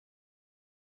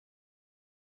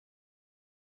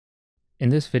In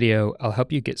this video, I'll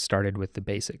help you get started with the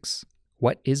basics.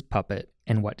 What is Puppet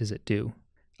and what does it do?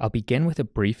 I'll begin with a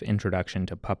brief introduction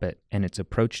to Puppet and its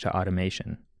approach to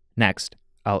automation. Next,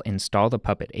 I'll install the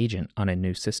Puppet agent on a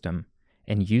new system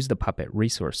and use the Puppet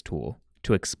resource tool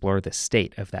to explore the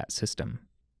state of that system.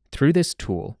 Through this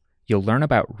tool, you'll learn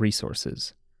about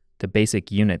resources, the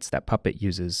basic units that Puppet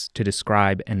uses to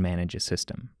describe and manage a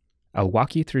system. I'll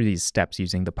walk you through these steps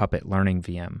using the Puppet Learning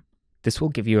VM. This will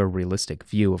give you a realistic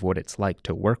view of what it's like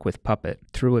to work with Puppet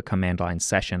through a command line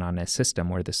session on a system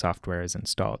where the software is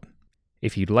installed.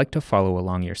 If you'd like to follow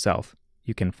along yourself,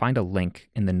 you can find a link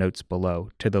in the notes below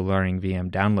to the Learning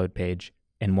VM download page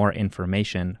and more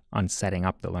information on setting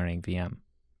up the Learning VM.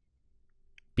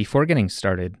 Before getting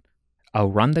started,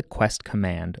 I'll run the quest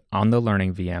command on the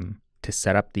Learning VM to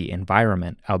set up the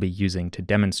environment I'll be using to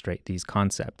demonstrate these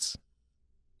concepts.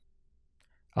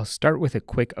 I'll start with a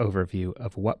quick overview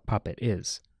of what Puppet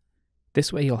is.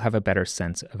 This way you'll have a better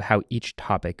sense of how each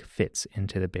topic fits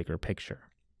into the bigger picture.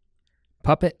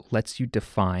 Puppet lets you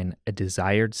define a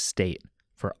desired state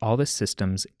for all the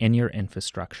systems in your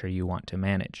infrastructure you want to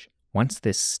manage. Once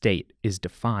this state is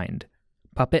defined,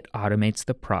 Puppet automates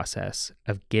the process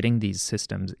of getting these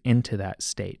systems into that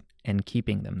state and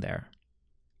keeping them there.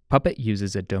 Puppet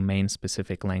uses a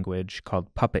domain-specific language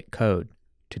called Puppet code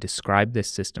to describe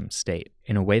this system state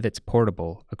in a way that's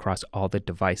portable across all the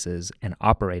devices and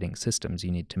operating systems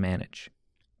you need to manage.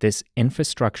 This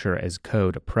infrastructure as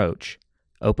code approach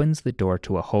opens the door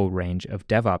to a whole range of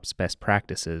DevOps best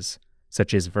practices,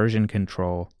 such as version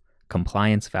control,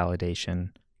 compliance validation,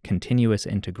 continuous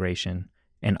integration,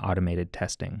 and automated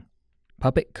testing.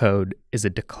 Puppet code is a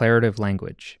declarative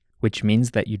language, which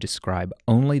means that you describe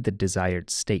only the desired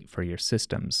state for your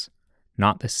systems,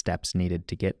 not the steps needed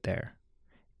to get there.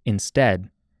 Instead,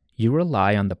 you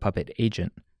rely on the Puppet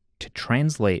agent to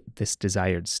translate this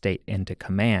desired state into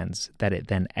commands that it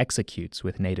then executes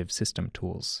with native system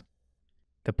tools.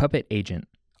 The Puppet agent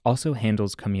also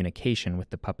handles communication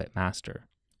with the Puppet master,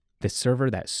 the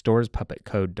server that stores Puppet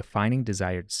code defining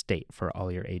desired state for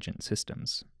all your agent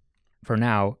systems. For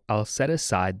now, I'll set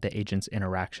aside the agent's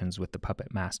interactions with the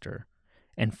Puppet master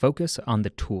and focus on the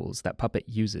tools that Puppet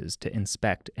uses to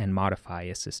inspect and modify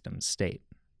a system's state.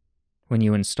 When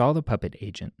you install the Puppet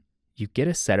agent, you get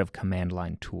a set of command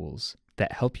line tools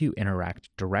that help you interact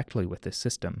directly with the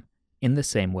system in the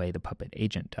same way the Puppet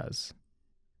agent does.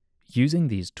 Using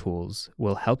these tools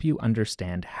will help you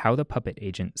understand how the Puppet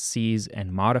agent sees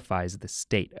and modifies the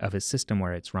state of a system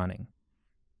where it's running.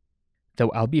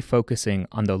 Though I'll be focusing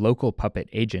on the local Puppet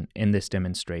agent in this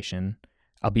demonstration,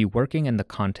 I'll be working in the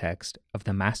context of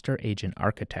the master agent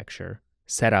architecture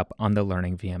set up on the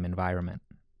Learning VM environment.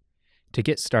 To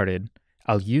get started,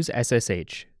 I'll use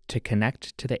SSH to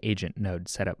connect to the agent node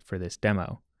set up for this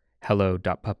demo,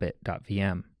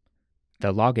 hello.puppet.vm.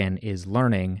 The login is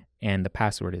learning and the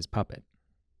password is Puppet.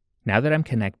 Now that I'm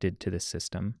connected to this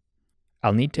system,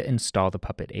 I'll need to install the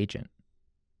Puppet agent.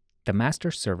 The master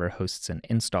server hosts an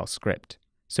install script,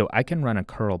 so I can run a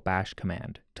curl bash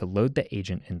command to load the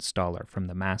agent installer from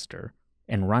the master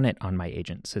and run it on my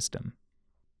agent system.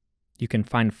 You can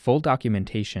find full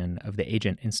documentation of the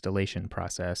agent installation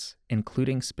process,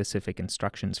 including specific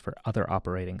instructions for other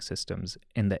operating systems,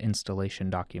 in the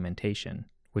installation documentation,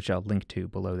 which I'll link to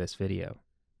below this video.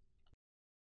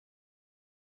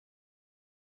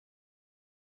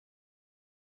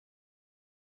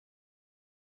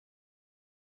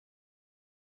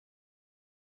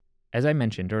 As I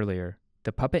mentioned earlier,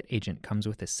 the Puppet agent comes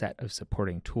with a set of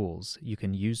supporting tools you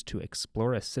can use to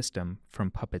explore a system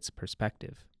from Puppet's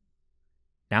perspective.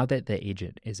 Now that the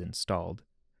agent is installed,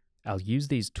 I'll use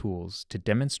these tools to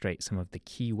demonstrate some of the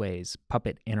key ways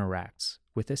Puppet interacts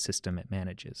with the system it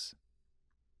manages.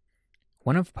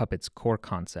 One of Puppet's core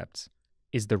concepts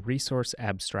is the resource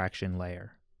abstraction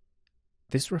layer.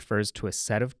 This refers to a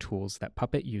set of tools that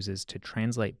Puppet uses to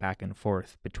translate back and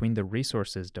forth between the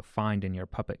resources defined in your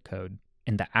Puppet code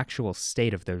and the actual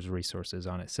state of those resources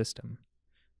on a system.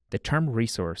 The term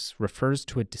resource refers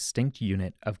to a distinct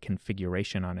unit of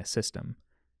configuration on a system,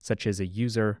 such as a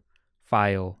user,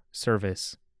 file,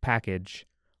 service, package,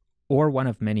 or one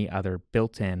of many other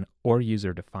built-in or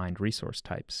user-defined resource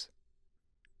types.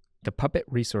 The Puppet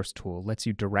resource tool lets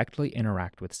you directly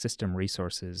interact with system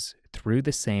resources through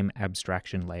the same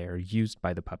abstraction layer used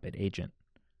by the Puppet agent.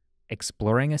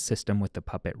 Exploring a system with the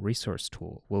Puppet resource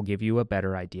tool will give you a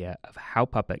better idea of how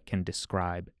Puppet can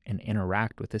describe and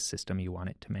interact with the system you want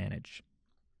it to manage.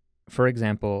 For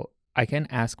example, I can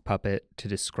ask Puppet to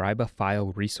describe a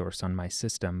file resource on my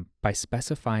system by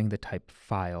specifying the type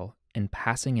file and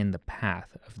passing in the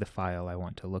path of the file I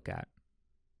want to look at.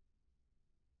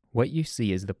 What you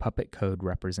see is the Puppet code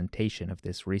representation of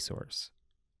this resource.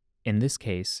 In this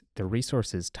case, the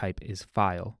resource's type is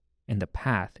file, and the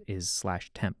path is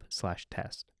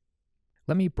 /temp/test.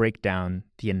 Let me break down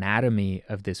the anatomy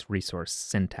of this resource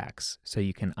syntax so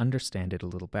you can understand it a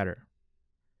little better.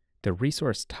 The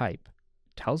resource type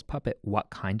tells Puppet what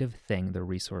kind of thing the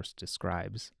resource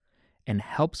describes and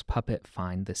helps Puppet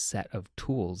find the set of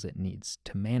tools it needs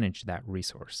to manage that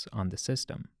resource on the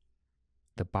system.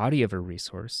 The body of a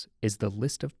resource is the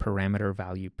list of parameter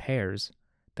value pairs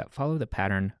that follow the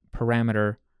pattern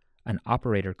parameter, an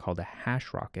operator called a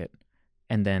hash rocket,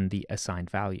 and then the assigned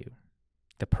value.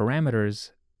 The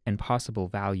parameters and possible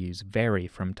values vary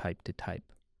from type to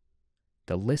type.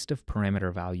 The list of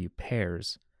parameter value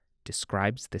pairs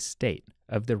describes the state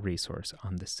of the resource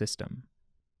on the system.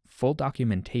 Full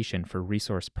documentation for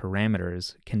resource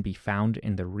parameters can be found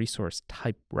in the resource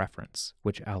type reference,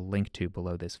 which I'll link to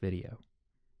below this video.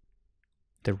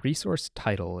 The resource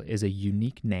title is a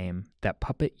unique name that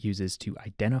Puppet uses to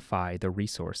identify the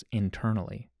resource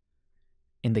internally.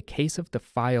 In the case of the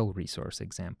file resource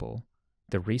example,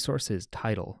 the resource's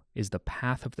title is the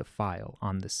path of the file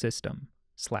on the system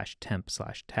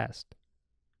 /temp/test.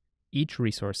 Each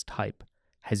resource type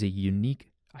has a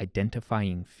unique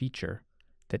identifying feature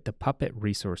that the Puppet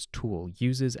resource tool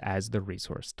uses as the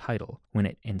resource title when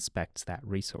it inspects that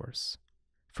resource.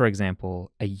 For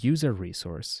example, a user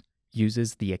resource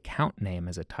uses the account name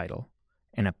as a title,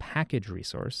 and a package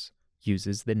resource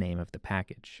uses the name of the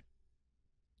package.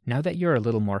 Now that you're a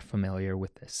little more familiar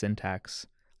with the syntax,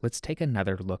 let's take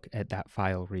another look at that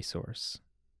file resource.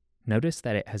 Notice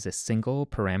that it has a single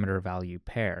parameter value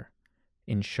pair,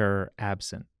 ensure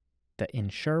absent. The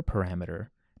ensure parameter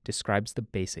describes the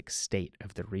basic state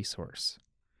of the resource.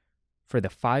 For the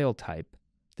file type,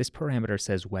 this parameter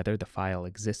says whether the file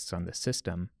exists on the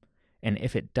system, and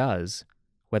if it does,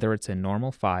 whether it's a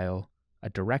normal file, a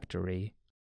directory,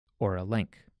 or a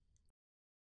link.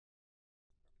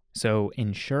 So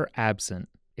ensure absent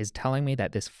is telling me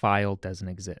that this file doesn't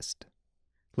exist.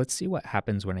 Let's see what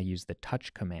happens when I use the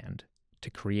touch command to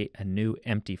create a new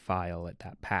empty file at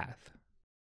that path.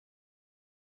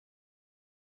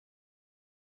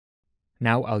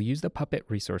 Now I'll use the Puppet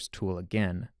resource tool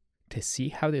again to see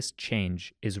how this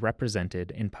change is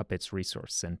represented in Puppet's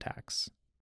resource syntax.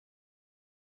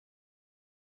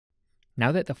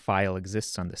 Now that the file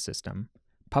exists on the system,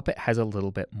 Puppet has a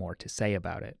little bit more to say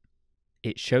about it.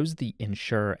 It shows the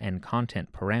ensure and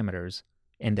content parameters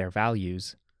and their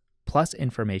values, plus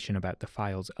information about the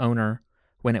file's owner,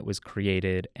 when it was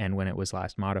created, and when it was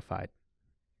last modified.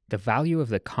 The value of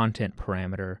the content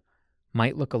parameter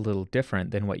might look a little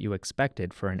different than what you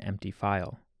expected for an empty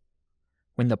file.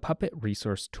 When the Puppet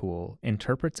resource tool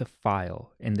interprets a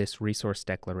file in this resource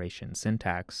declaration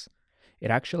syntax, it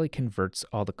actually converts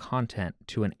all the content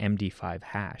to an MD5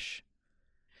 hash.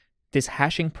 This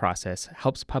hashing process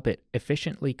helps Puppet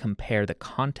efficiently compare the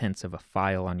contents of a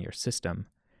file on your system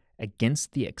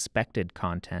against the expected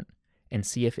content and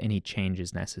see if any change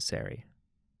is necessary.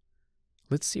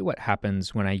 Let's see what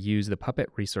happens when I use the Puppet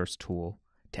resource tool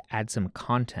to add some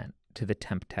content to the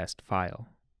temp test file.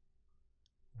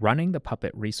 Running the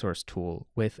Puppet resource tool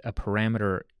with a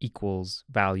parameter equals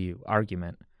value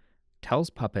argument tells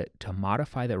Puppet to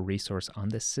modify the resource on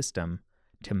the system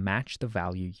to match the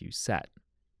value you set.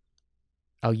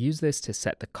 I'll use this to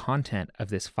set the content of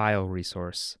this file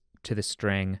resource to the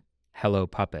string hello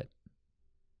Puppet.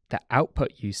 The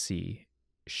output you see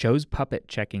shows Puppet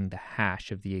checking the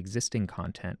hash of the existing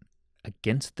content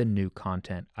against the new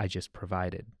content I just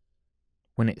provided.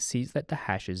 When it sees that the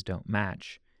hashes don't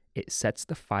match, it sets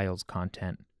the file's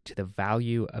content to the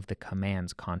value of the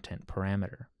command's content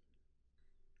parameter.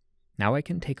 Now I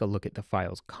can take a look at the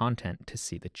file's content to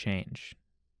see the change.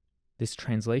 This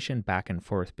translation back and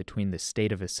forth between the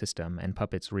state of a system and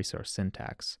Puppet's resource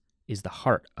syntax is the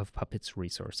heart of Puppet's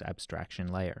resource abstraction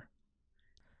layer.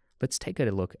 Let's take a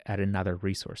look at another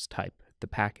resource type, the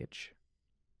package.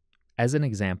 As an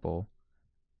example,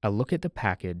 I'll look at the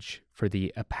package for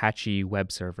the Apache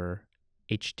web server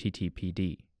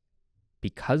HTTPD.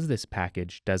 Because this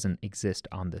package doesn't exist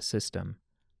on the system,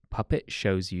 Puppet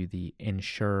shows you the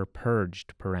ensure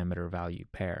purged parameter value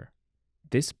pair.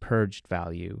 This purged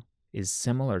value is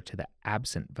similar to the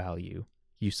absent value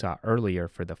you saw earlier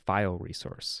for the file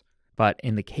resource, but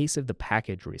in the case of the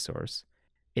package resource,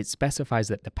 it specifies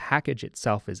that the package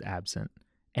itself is absent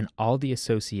and all the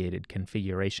associated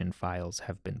configuration files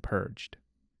have been purged.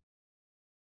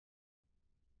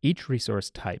 Each resource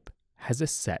type has a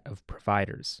set of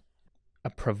providers. A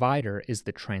provider is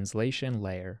the translation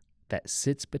layer that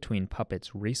sits between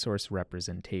Puppet's resource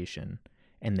representation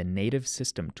and the native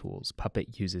system tools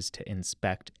Puppet uses to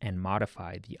inspect and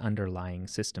modify the underlying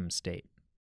system state.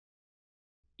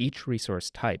 Each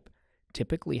resource type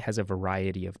typically has a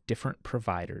variety of different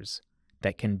providers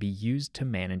that can be used to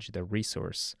manage the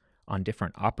resource on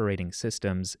different operating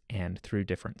systems and through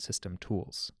different system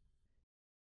tools.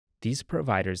 These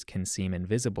providers can seem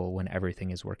invisible when everything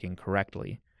is working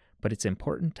correctly, but it's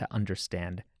important to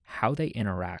understand how they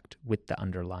interact with the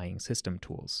underlying system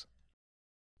tools.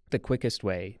 The quickest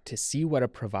way to see what a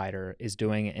provider is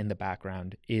doing in the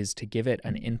background is to give it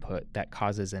an input that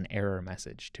causes an error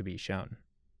message to be shown.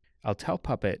 I'll tell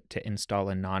Puppet to install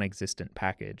a non-existent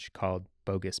package called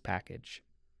bogus package.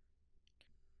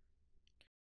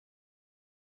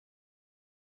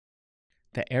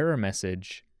 The error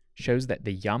message shows that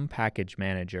the yum package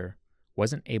manager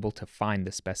wasn't able to find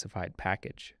the specified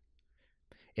package.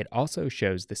 It also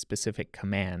shows the specific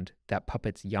command that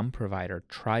Puppet's yum provider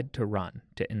tried to run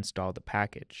to install the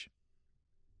package.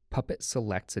 Puppet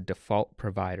selects a default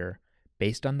provider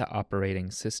based on the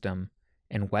operating system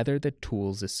and whether the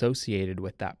tools associated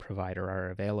with that provider are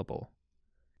available.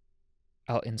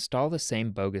 I'll install the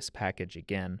same bogus package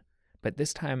again, but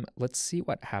this time let's see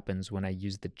what happens when I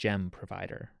use the gem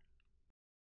provider.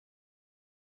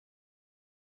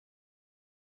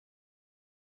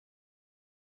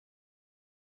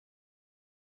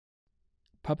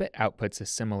 Puppet outputs a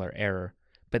similar error,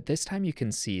 but this time you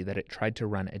can see that it tried to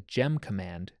run a gem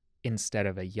command instead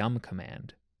of a yum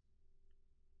command.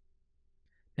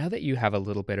 Now that you have a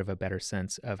little bit of a better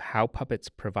sense of how Puppet's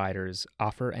providers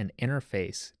offer an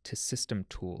interface to system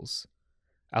tools,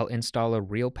 I'll install a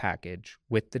real package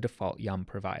with the default yum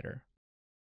provider.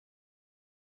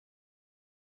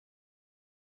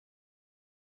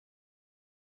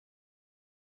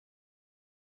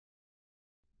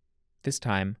 This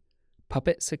time,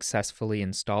 Puppet successfully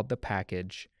installed the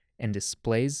package and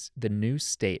displays the new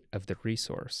state of the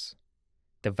resource.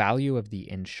 The value of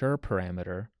the ensure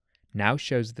parameter now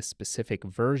shows the specific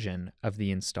version of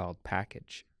the installed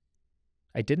package.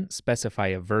 I didn't specify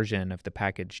a version of the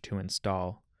package to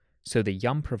install, so the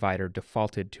yum provider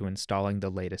defaulted to installing the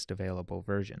latest available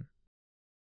version.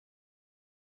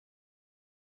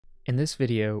 In this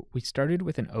video, we started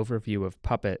with an overview of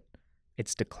Puppet,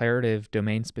 its declarative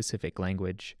domain-specific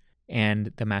language,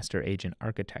 and the master agent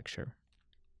architecture.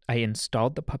 I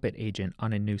installed the Puppet agent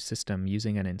on a new system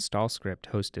using an install script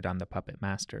hosted on the Puppet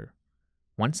master.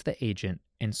 Once the agent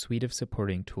and suite of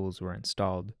supporting tools were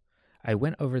installed, I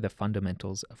went over the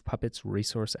fundamentals of Puppet's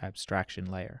resource abstraction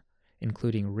layer,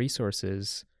 including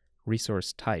resources,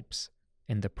 resource types,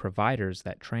 and the providers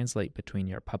that translate between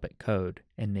your Puppet code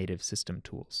and native system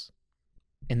tools.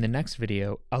 In the next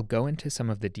video, I'll go into some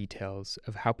of the details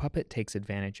of how Puppet takes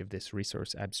advantage of this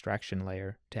resource abstraction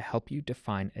layer to help you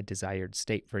define a desired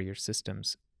state for your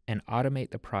systems and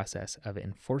automate the process of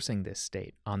enforcing this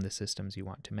state on the systems you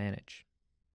want to manage.